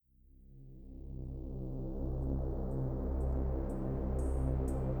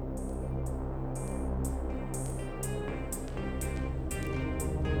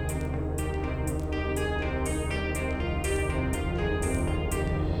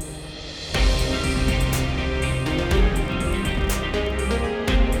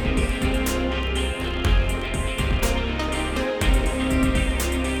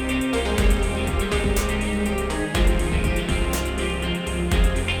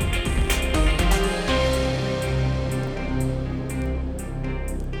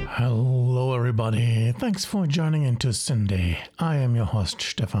everybody. Thanks for joining into syndae. I am your host,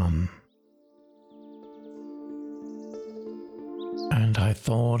 Stefan. And I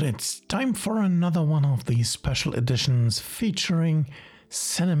thought it's time for another one of these special editions featuring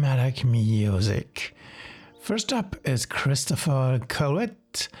cinematic music. First up is Christopher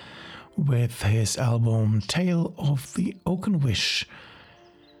Colette with his album Tale of the Oaken Wish.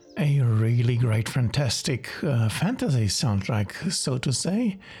 A really great, fantastic fantasy soundtrack, so to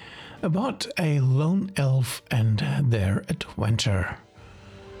say, about a lone elf and their adventure.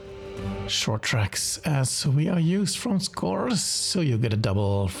 Short tracks as we are used from scores, so you get a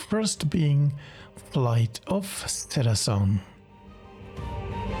double, first being Flight of Citizen.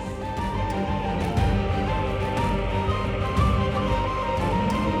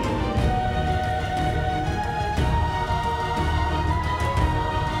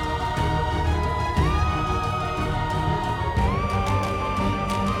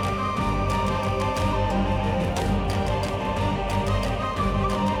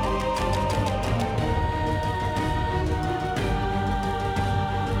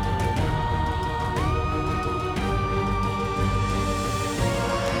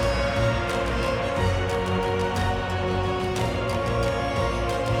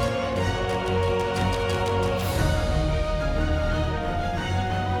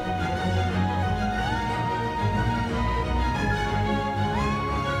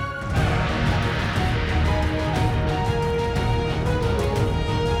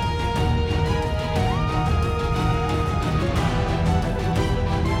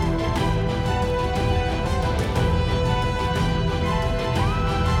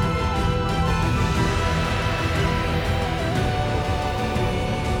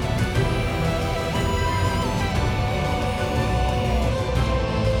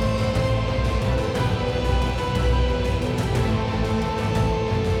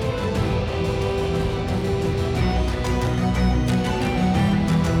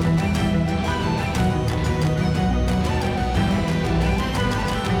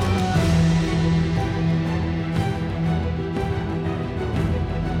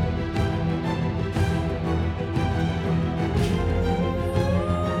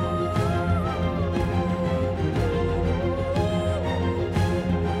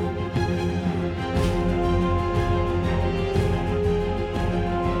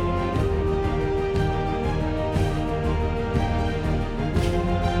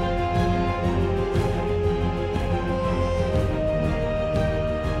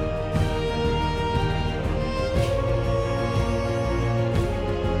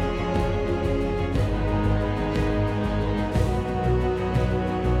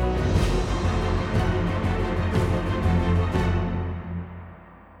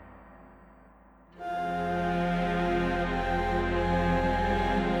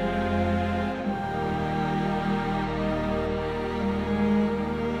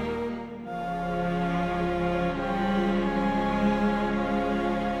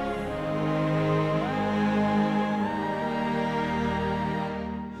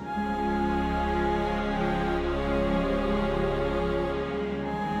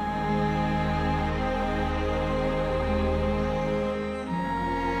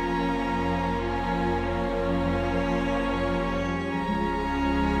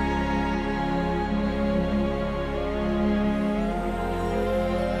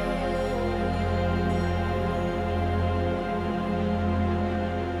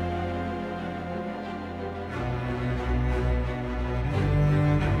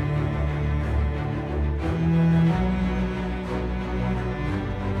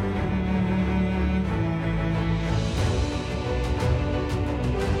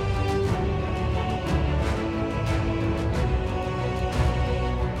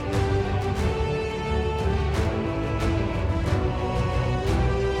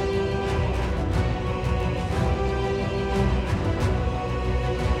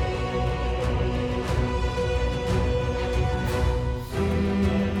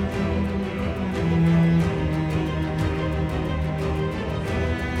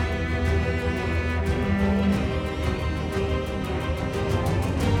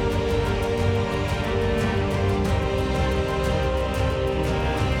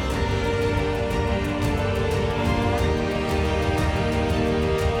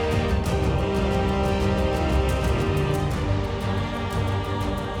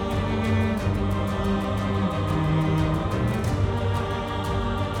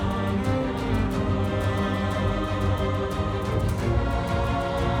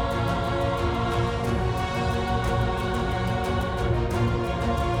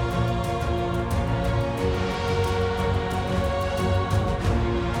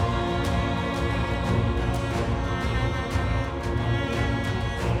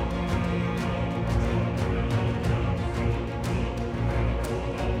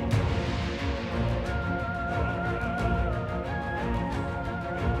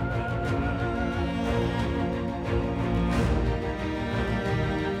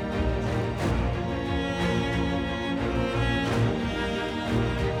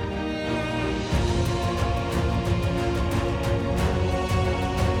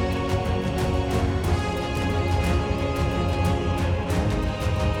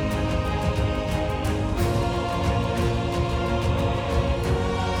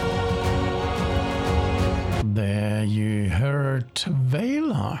 heard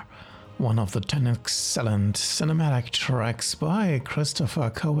Vela, one of the 10 excellent cinematic tracks by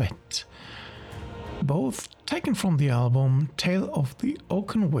Christopher Coet, both taken from the album Tale of the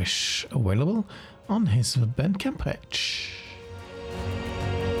Oaken Wish, available on his Bandcamp page.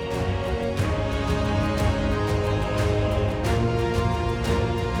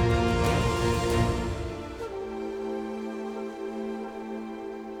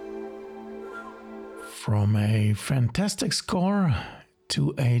 From a fantastic score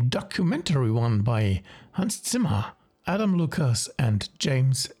to a documentary one by Hans Zimmer, Adam Lucas and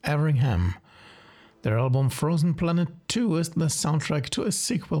James Everingham. Their album Frozen Planet 2 is the soundtrack to a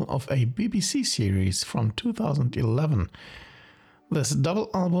sequel of a BBC series from 2011. This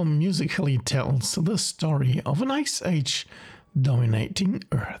double album musically tells the story of an ice age dominating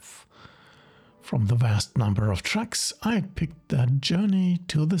Earth. From the vast number of tracks, I picked the Journey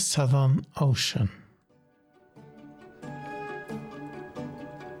to the Southern Ocean.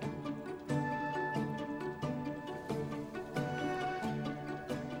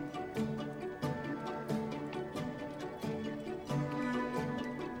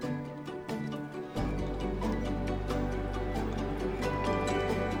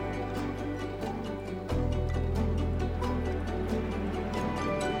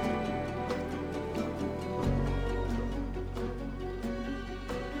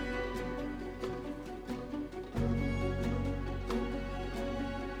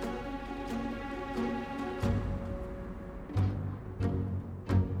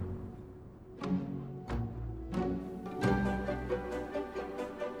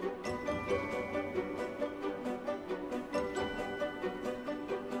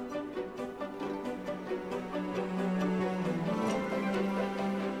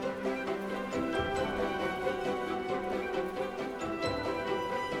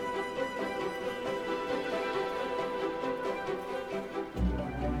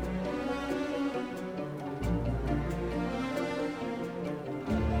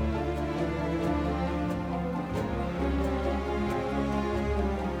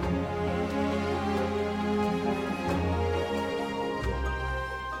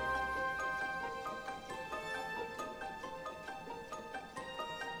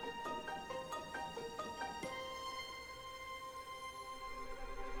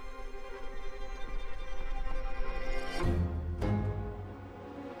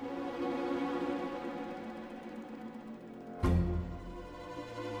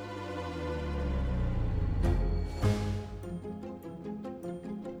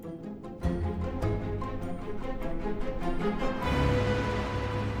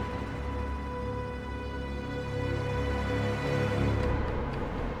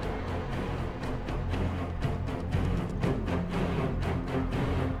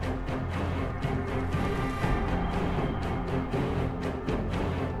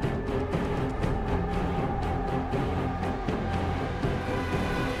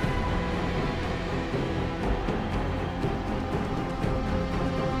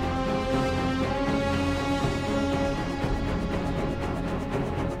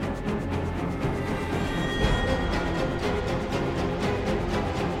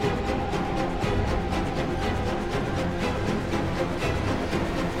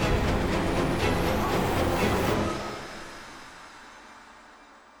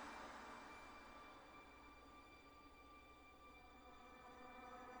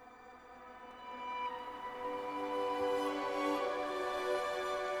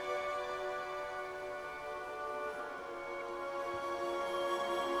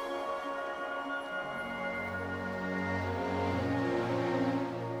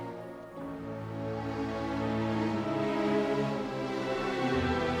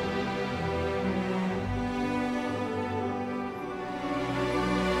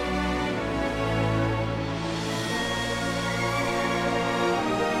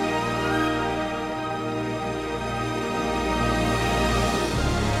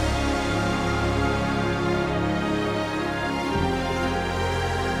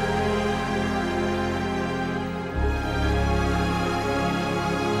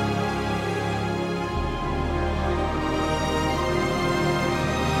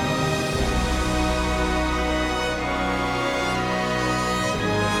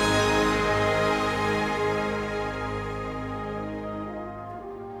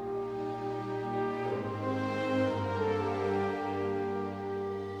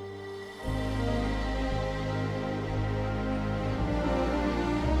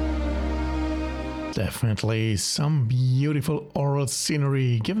 Definitely some beautiful oral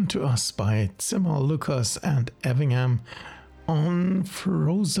scenery given to us by Zimmer, Lucas and Everingham on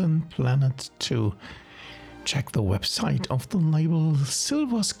Frozen Planet 2. check the website of the label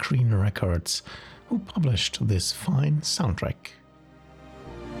Silver Screen Records, who published this fine soundtrack.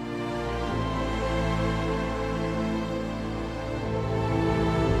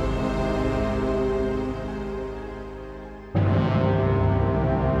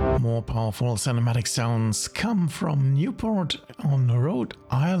 More powerful cinematic sounds come from Newport on Rhode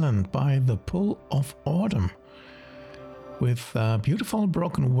Island by The Pull of Autumn. With a beautiful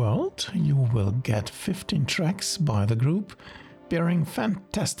broken world, you will get 15 tracks by the group, bearing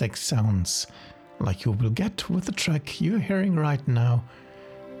fantastic sounds, like you will get with the track you're hearing right now,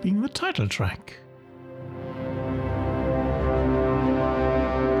 being the title track.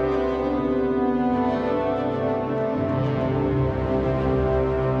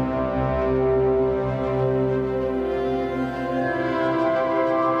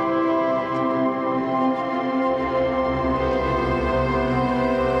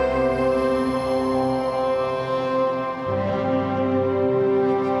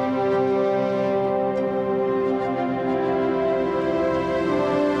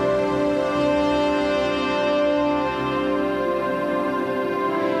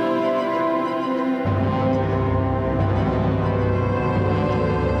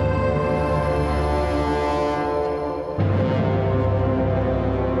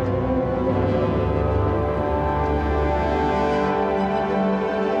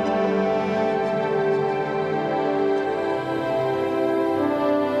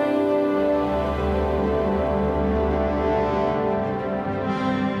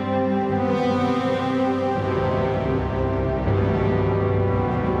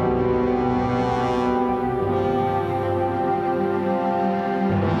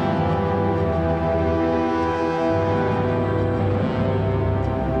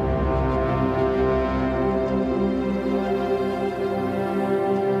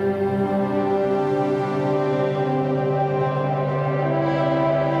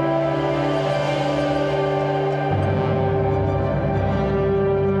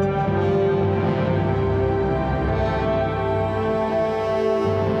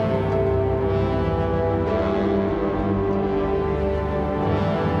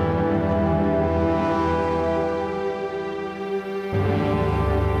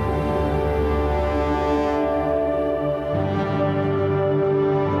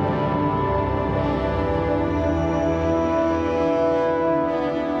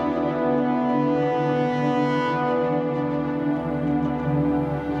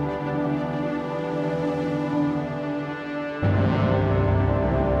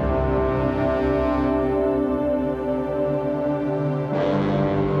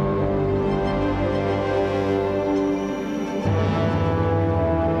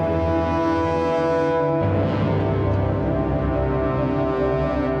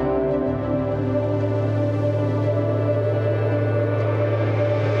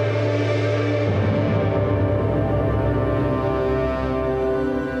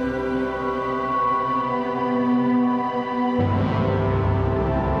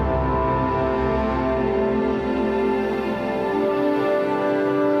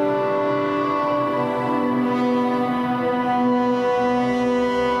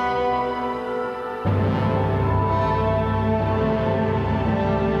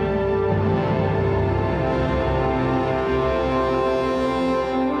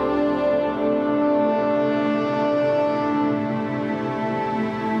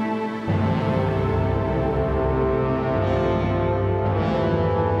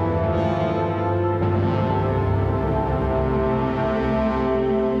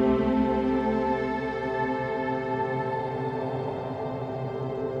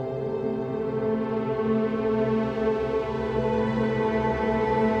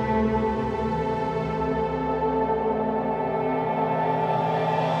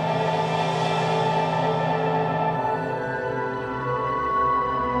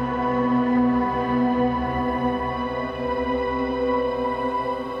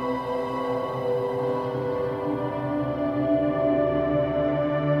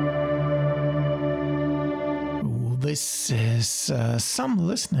 This is some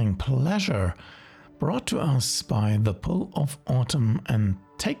listening pleasure brought to us by The Pull of Autumn and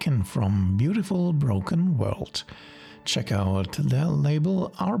taken from Beautiful Broken World. Check out their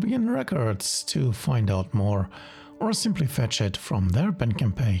label RBN Records to find out more, or simply fetch it from their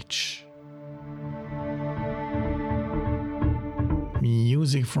Bandcamp page.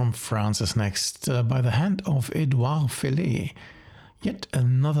 Music from France is next by the hand of Edouard Fellet, yet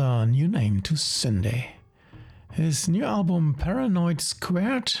another new name to syndae. His new album Paranoid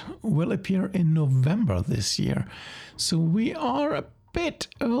Squared will appear in November this year, so we are a bit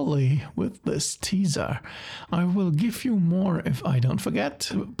early with this teaser. I will give you more if I don't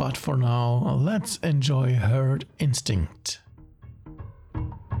forget, but for now, let's enjoy Herd Instinct.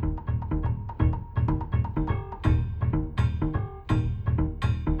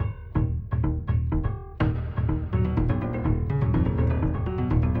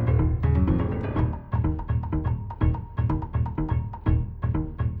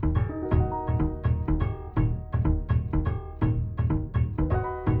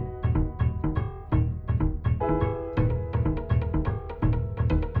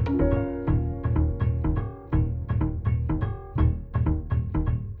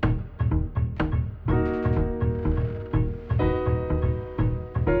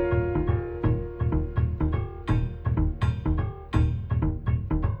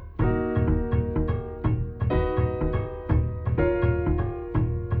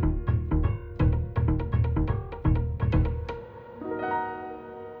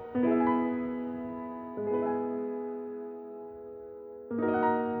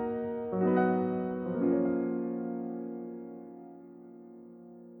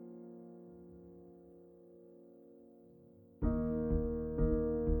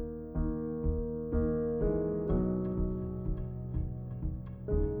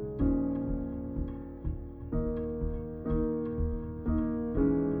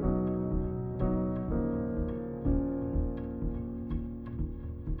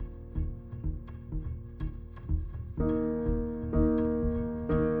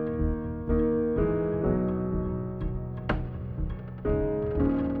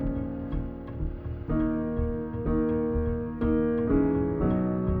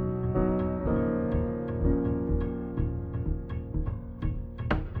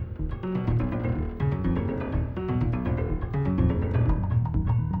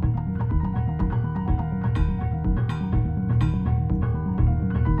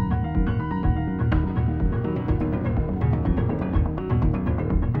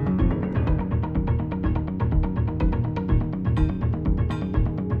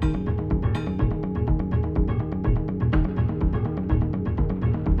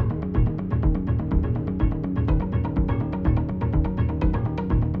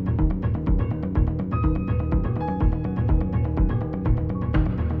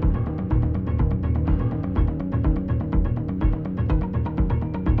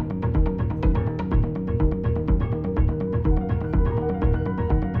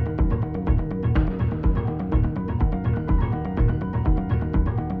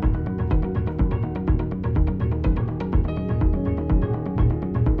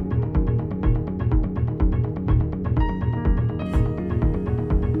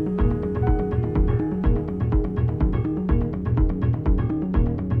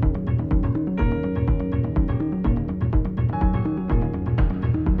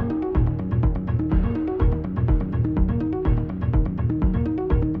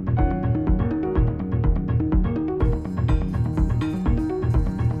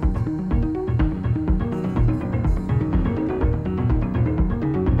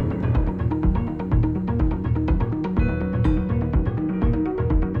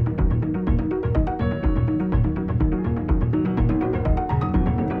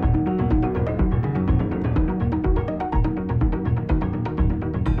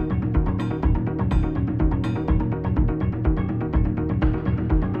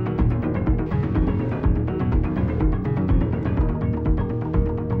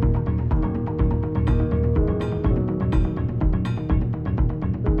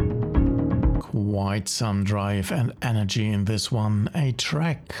 Quite some drive and energy in this one. A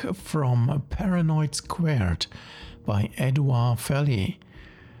track from Paranoid Squared by Edouard Ferlier.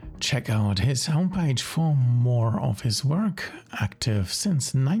 Check out his homepage for more of his work, active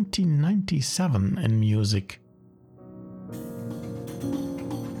since 1997 in music.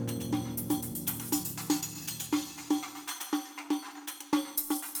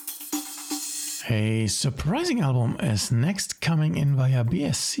 A surprising album is next coming in via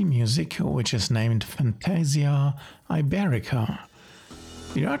BSC Music, which is named Fantasia Iberica.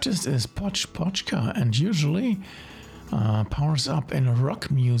 The artist is Poch Pochka and usually powers up in rock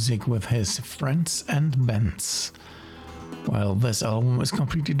music with his friends and bands. Well, this album is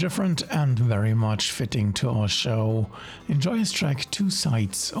completely different and very much fitting to our show. Enjoy his track Two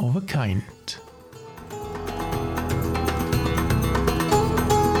Sides of a Kind.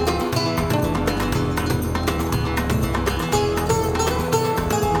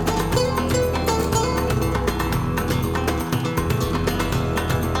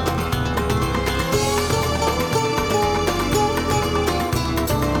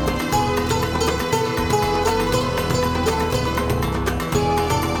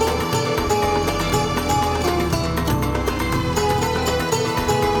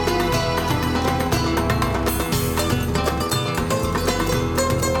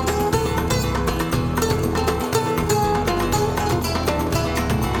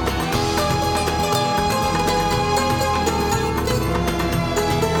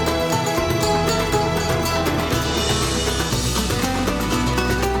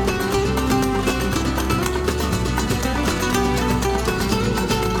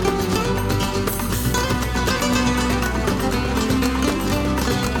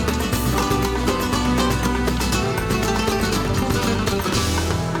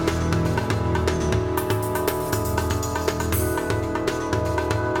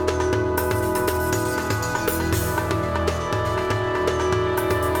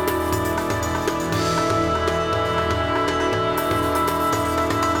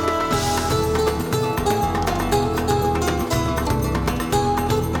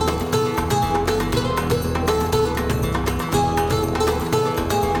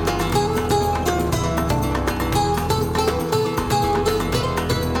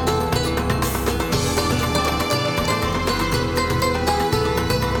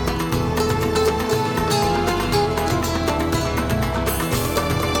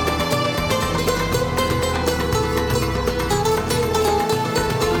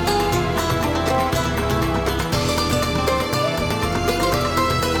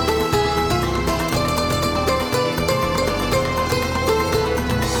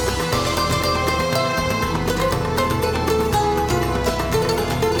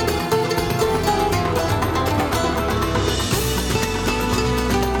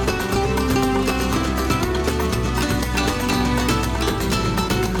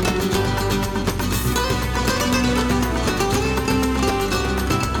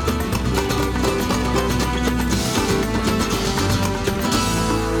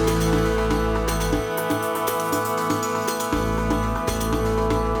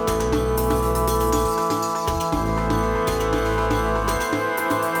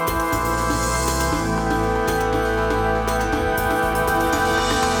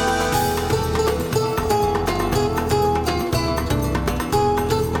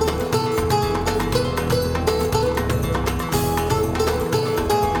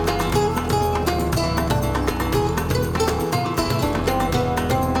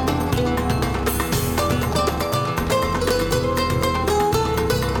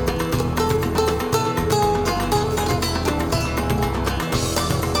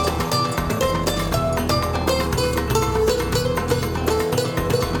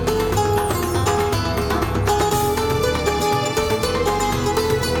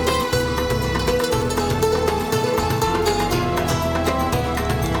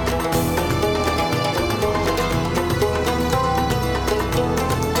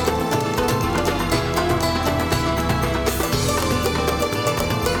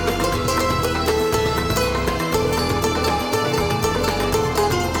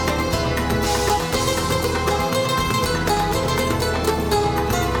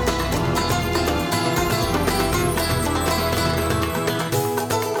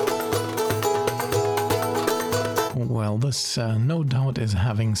 chorus no doubt is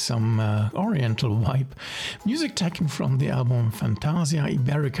having some oriental vibe. Music taken from the album Fantasia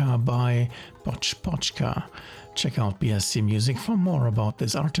Iberica by Pochpochka. Check out BSC Music for more about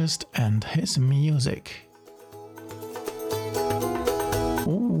this artist and his music.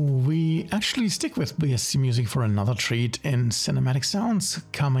 We actually stick with BSC Music for another treat in cinematic sounds,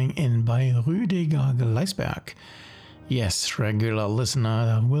 coming in by Rüdiger Gleisberg. Yes, regular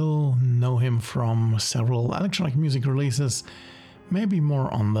listener will know him from several electronic music releases, maybe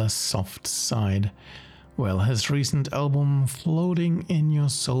more on the soft side. Well, his recent album Floating in Your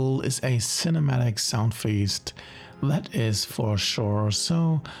Soul is a cinematic sound feast, that is for sure,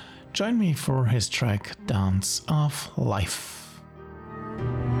 so join me for his track Dance of Life.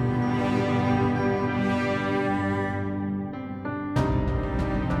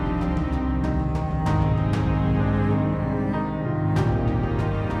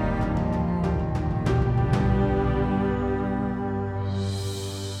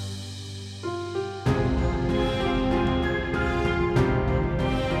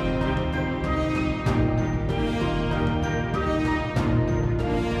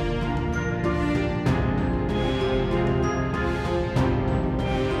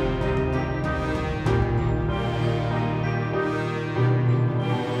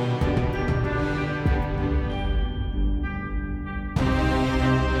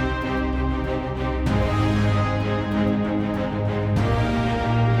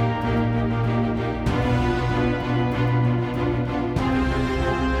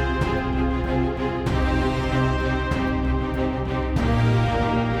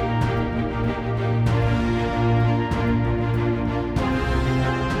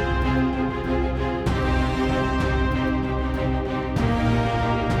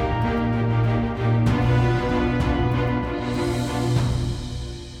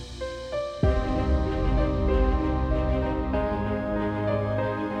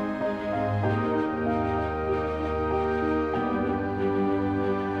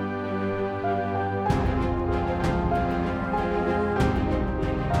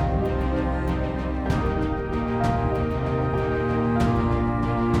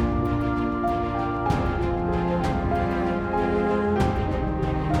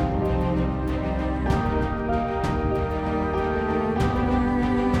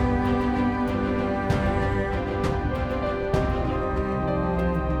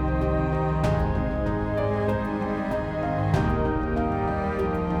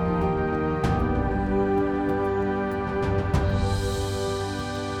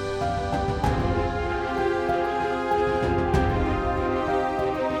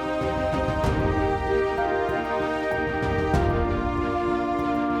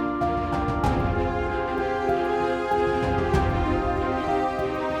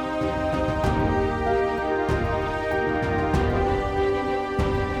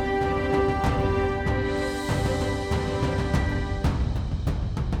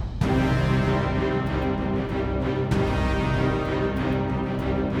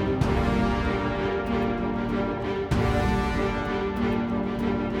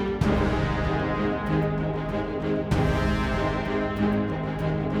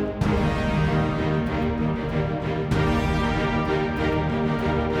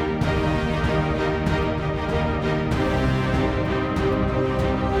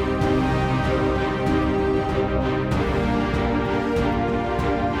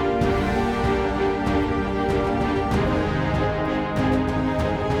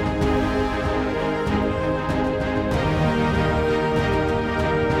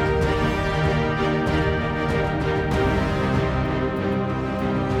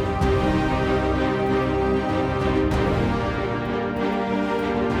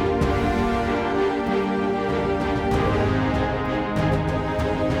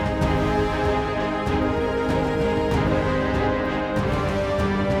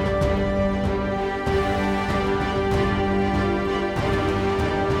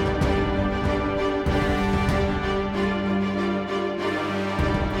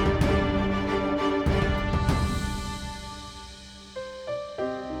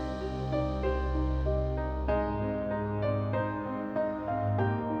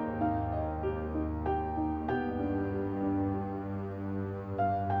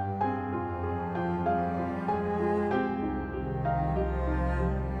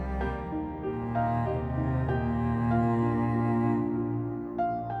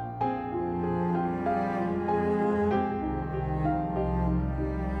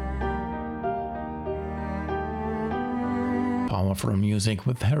 powerful music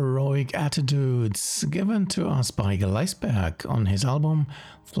with heroic attitudes given to us by Gleisberg on his album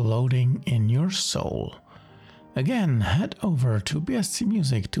Floating in Your Soul. Again, head over to BSC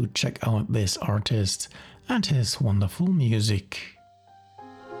Music to check out this artist and his wonderful music.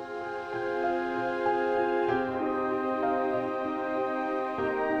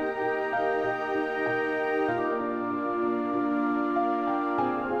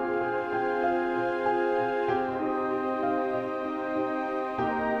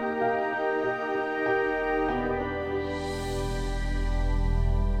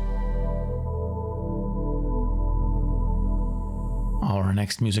 Our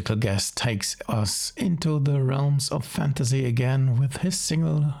next musical guest takes us into the realms of fantasy again with his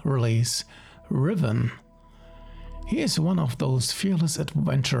single release, Riven. He is one of those fearless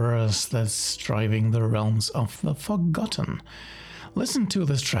adventurers that's striving the realms of the forgotten. Listen to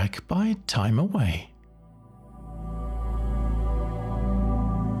this track by Time Away.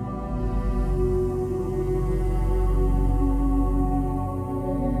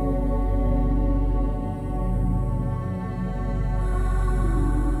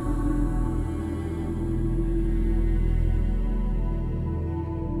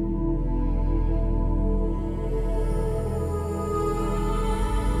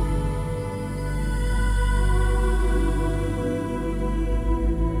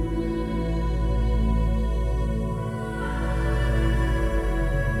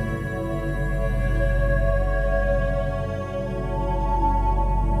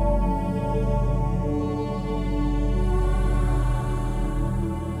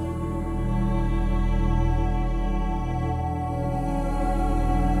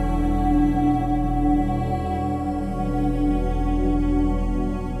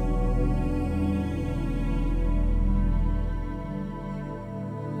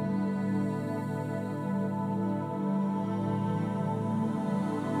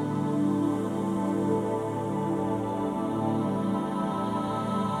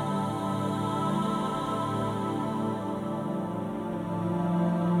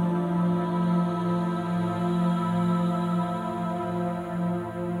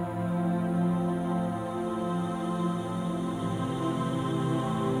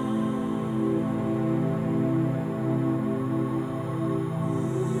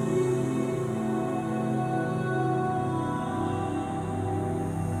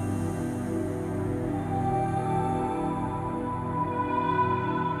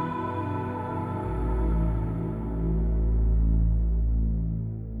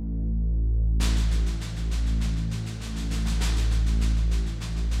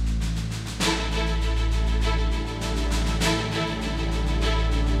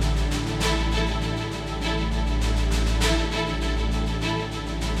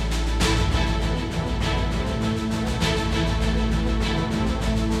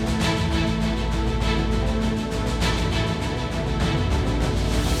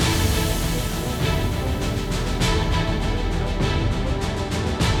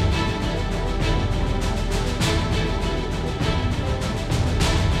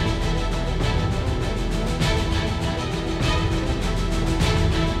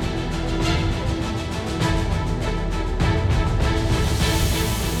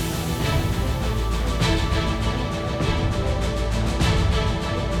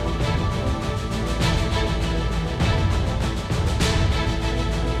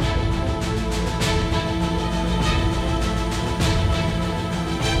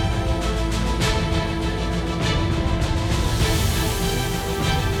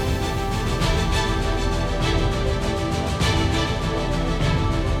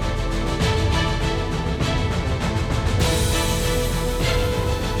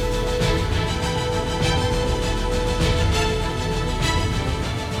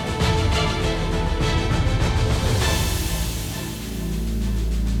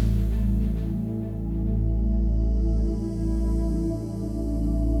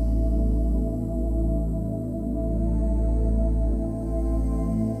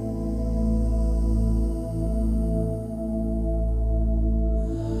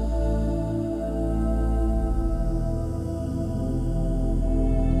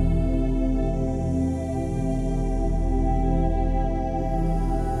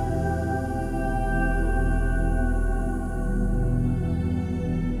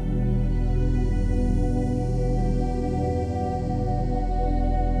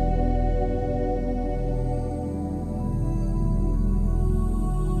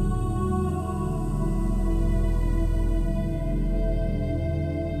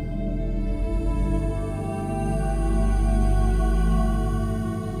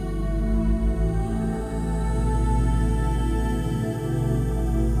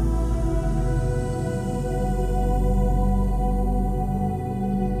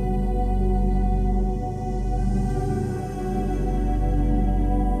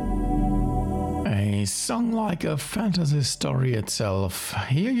 like a fantasy story itself.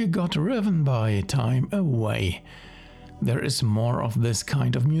 Here you got driven by time away. There is more of this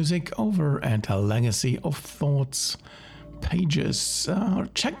kind of music over at A Legacy of Thoughts pages.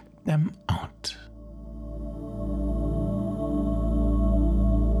 Check them out.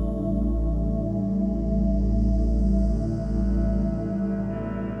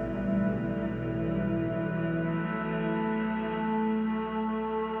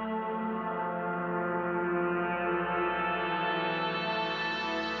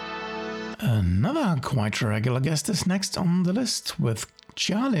 Another quite regular guest is next on the list with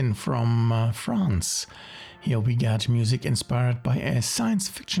Jalin from France. Here we get music inspired by a science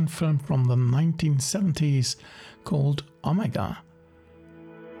fiction film from the 1970s called Omega.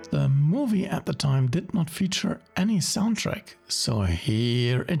 The movie at the time did not feature any soundtrack, so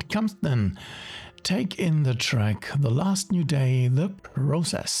here it comes then. Take in the track The Last New Day, The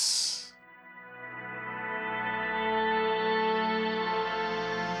Process.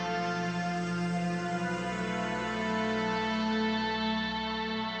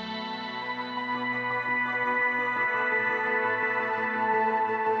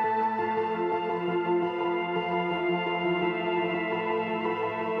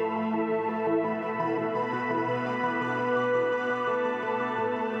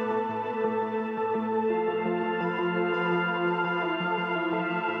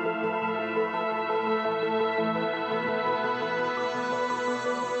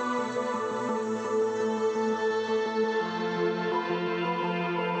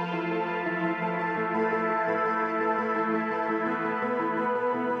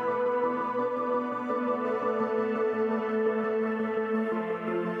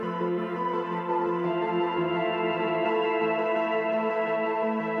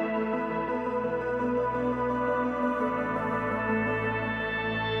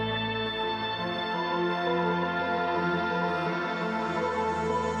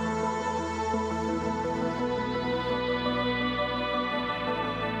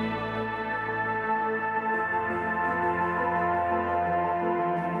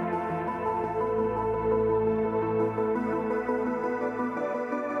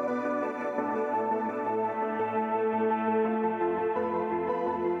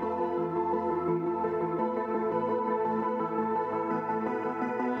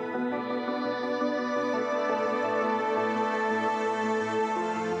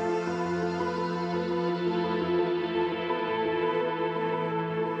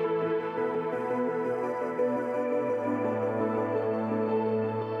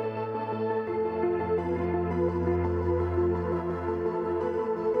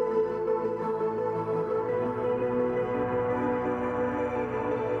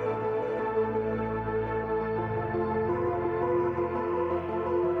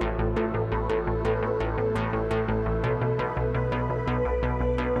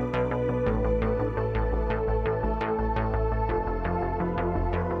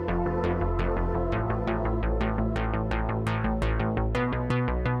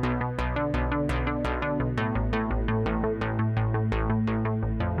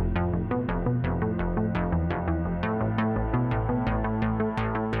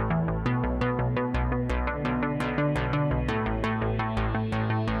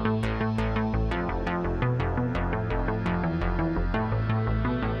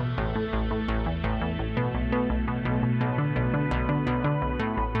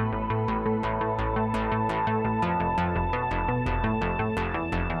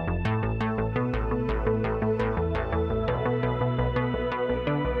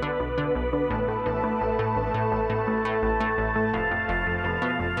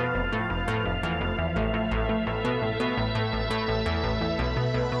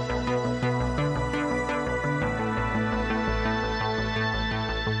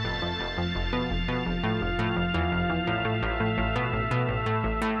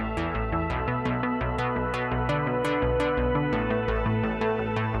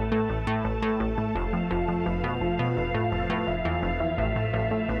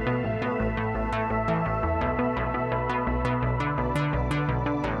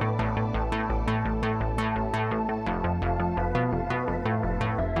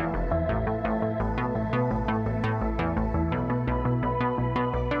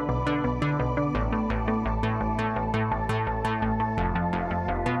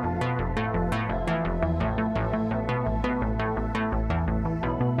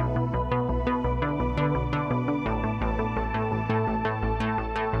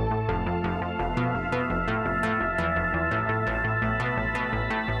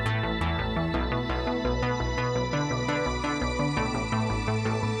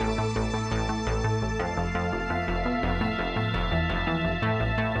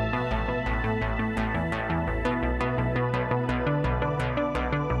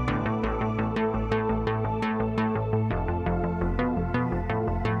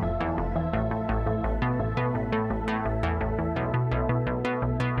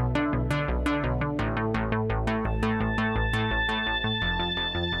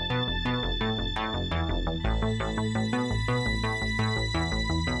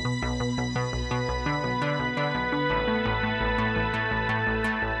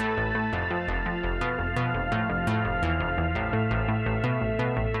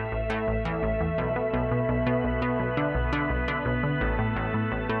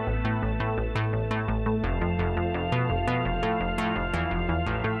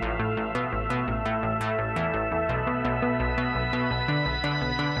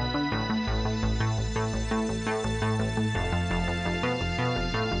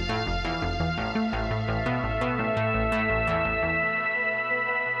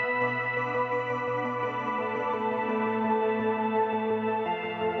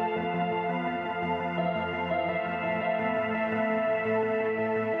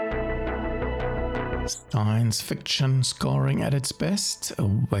 Science fiction scoring at its best,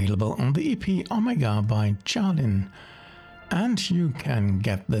 available on the EP Omega by Jalin. And you can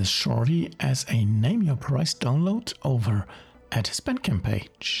get this shorty as a Name Your Price download over at his Bandcamp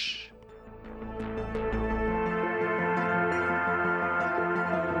page.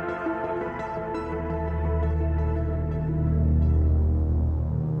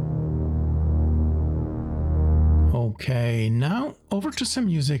 Okay, now over to some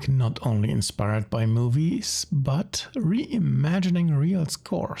music not only inspired by movies, but reimagining real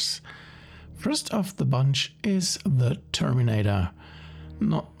scores. First off the bunch is The Terminator.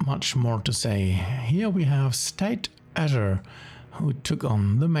 Not much more to say. Here we have State Azure, who took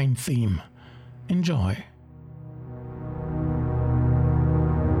on the main theme. Enjoy.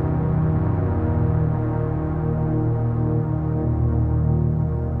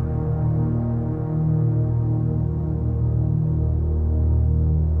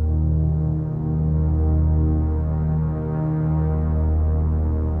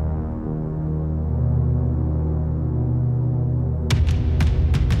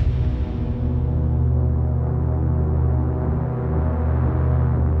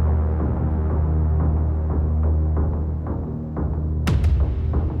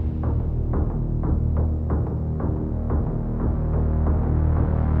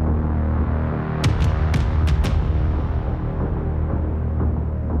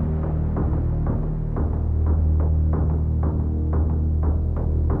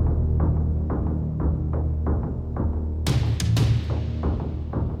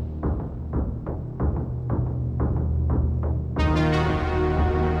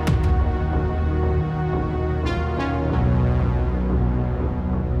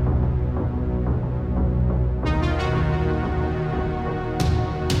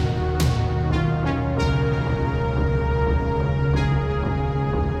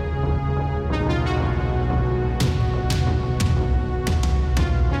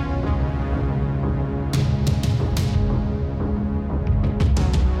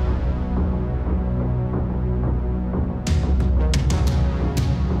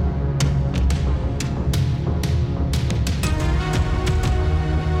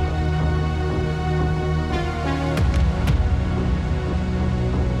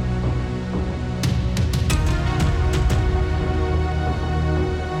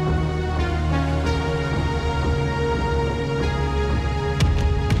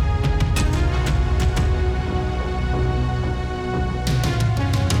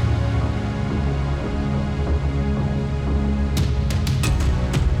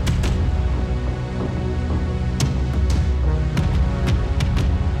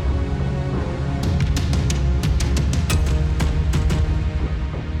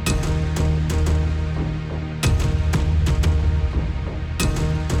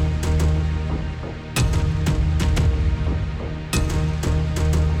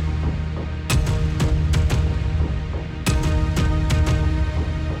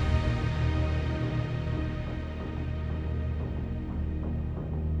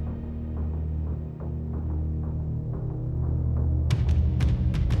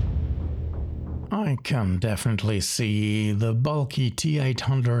 I can definitely see the bulky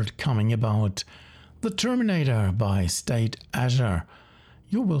T800 coming about. The Terminator by State Azure.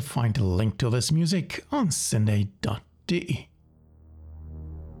 You will find a link to this music on syndae.de.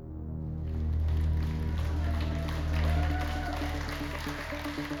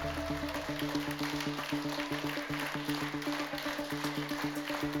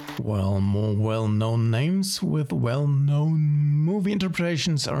 Well, more well-known names with well-known movie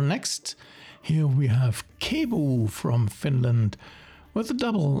interpretations are next. Here we have Kebu from Finland with a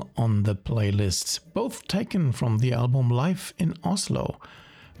double on the playlist, both taken from the album Live in Oslo.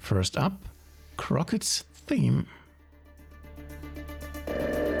 First up, Crockett's Theme.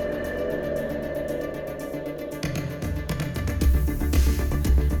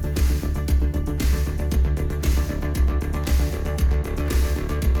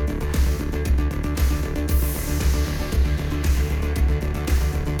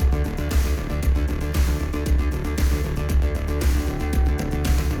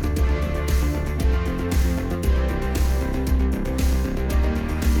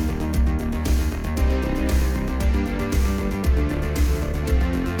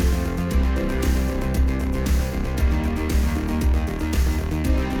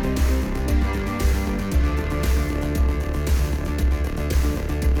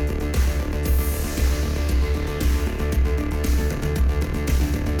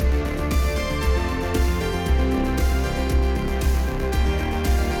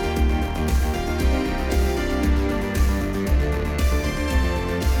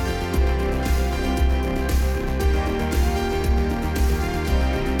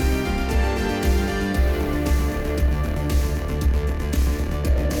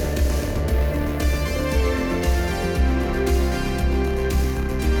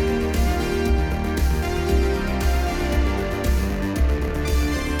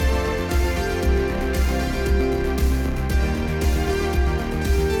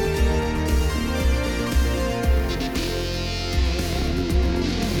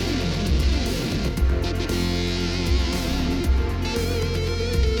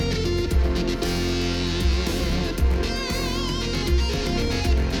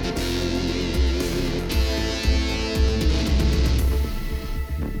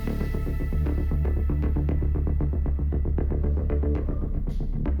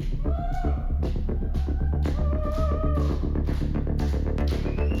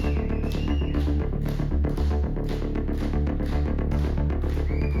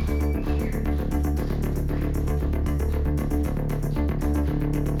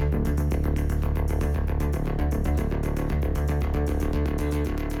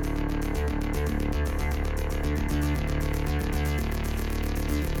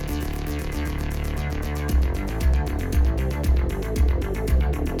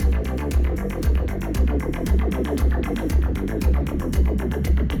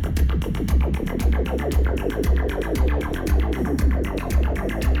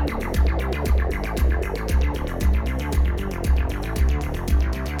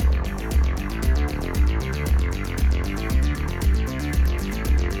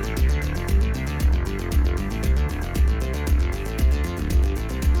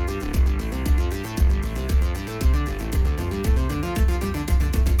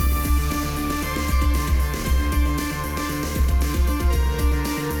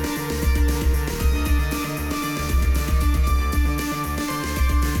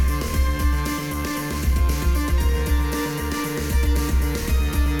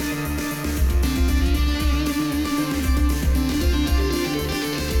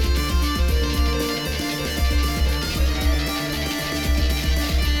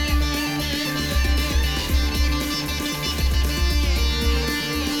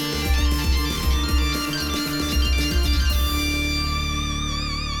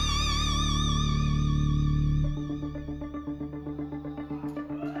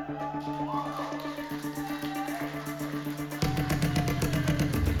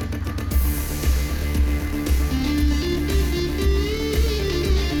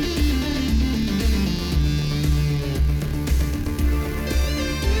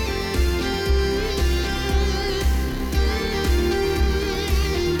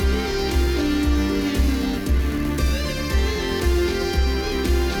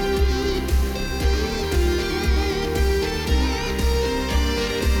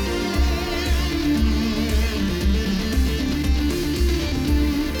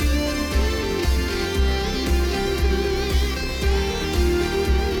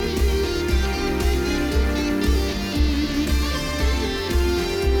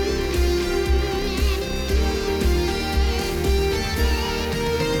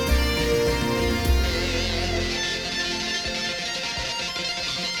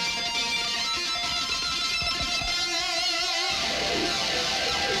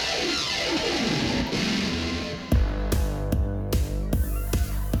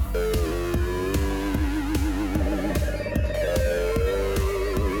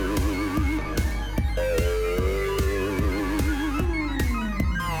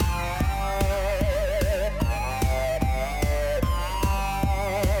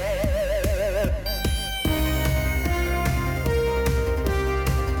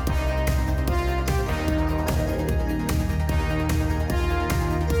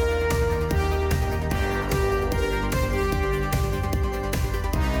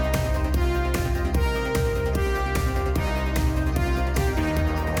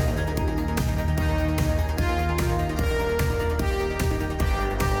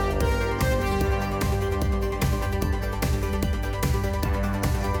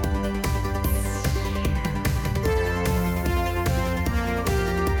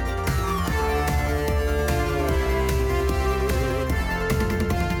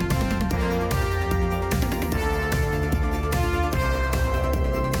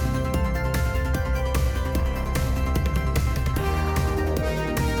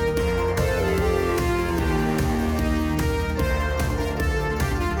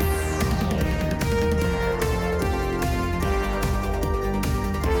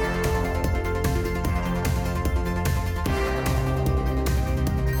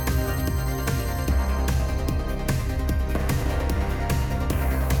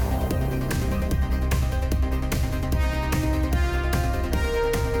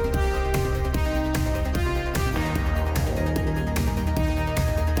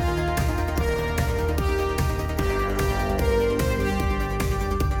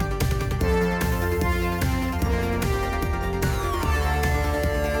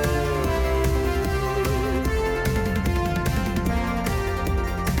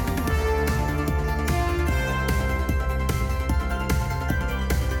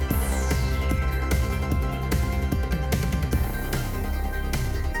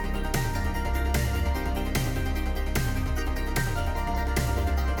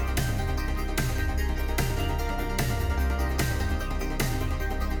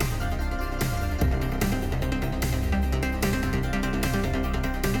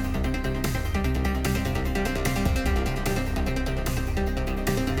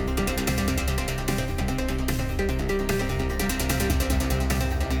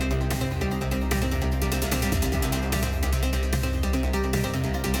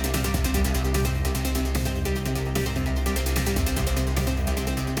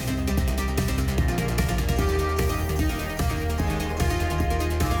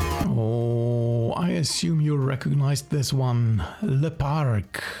 assume you recognized this one. Le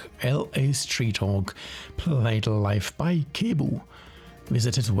Parc, LA Street Hawk, played live by Kebu.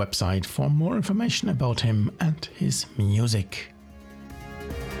 Visit his website for more information about him and his music.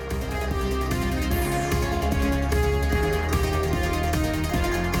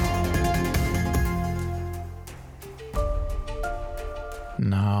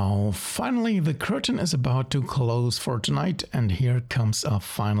 Now, finally, the curtain is about to close for tonight, and here comes our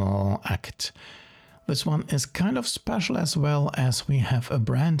final act. This one is kind of special as well, as we have a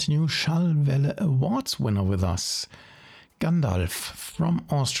brand new Schallwelle Awards winner with us. Gandalf from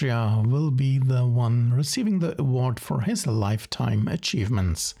Austria will be the one receiving the award for his lifetime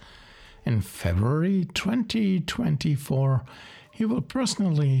achievements. In February 2024, he will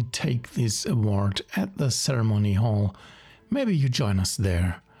personally take this award at the ceremony hall. Maybe you join us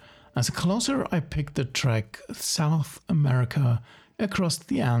there. As a closer, I picked the track South America Across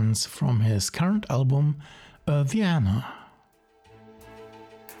the Andes from his current album, Vienna.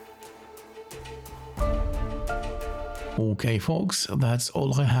 Okay folks, that's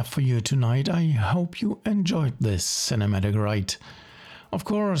all I have for you tonight. I hope you enjoyed this cinematic ride. Of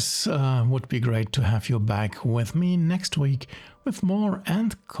course, would be great to have you back with me next week with more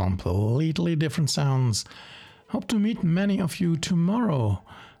and completely different sounds. Hope to meet many of you tomorrow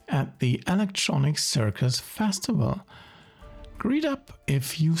at the Electronic Circus Festival. Greet up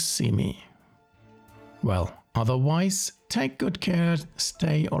if you see me. Well, otherwise, take good care,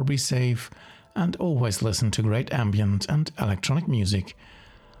 stay or be safe, and always listen to great ambient and electronic music,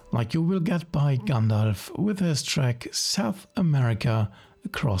 like you will get by Gandalf with his track South America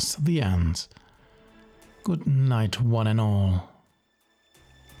Across the Andes. Good night, one and all.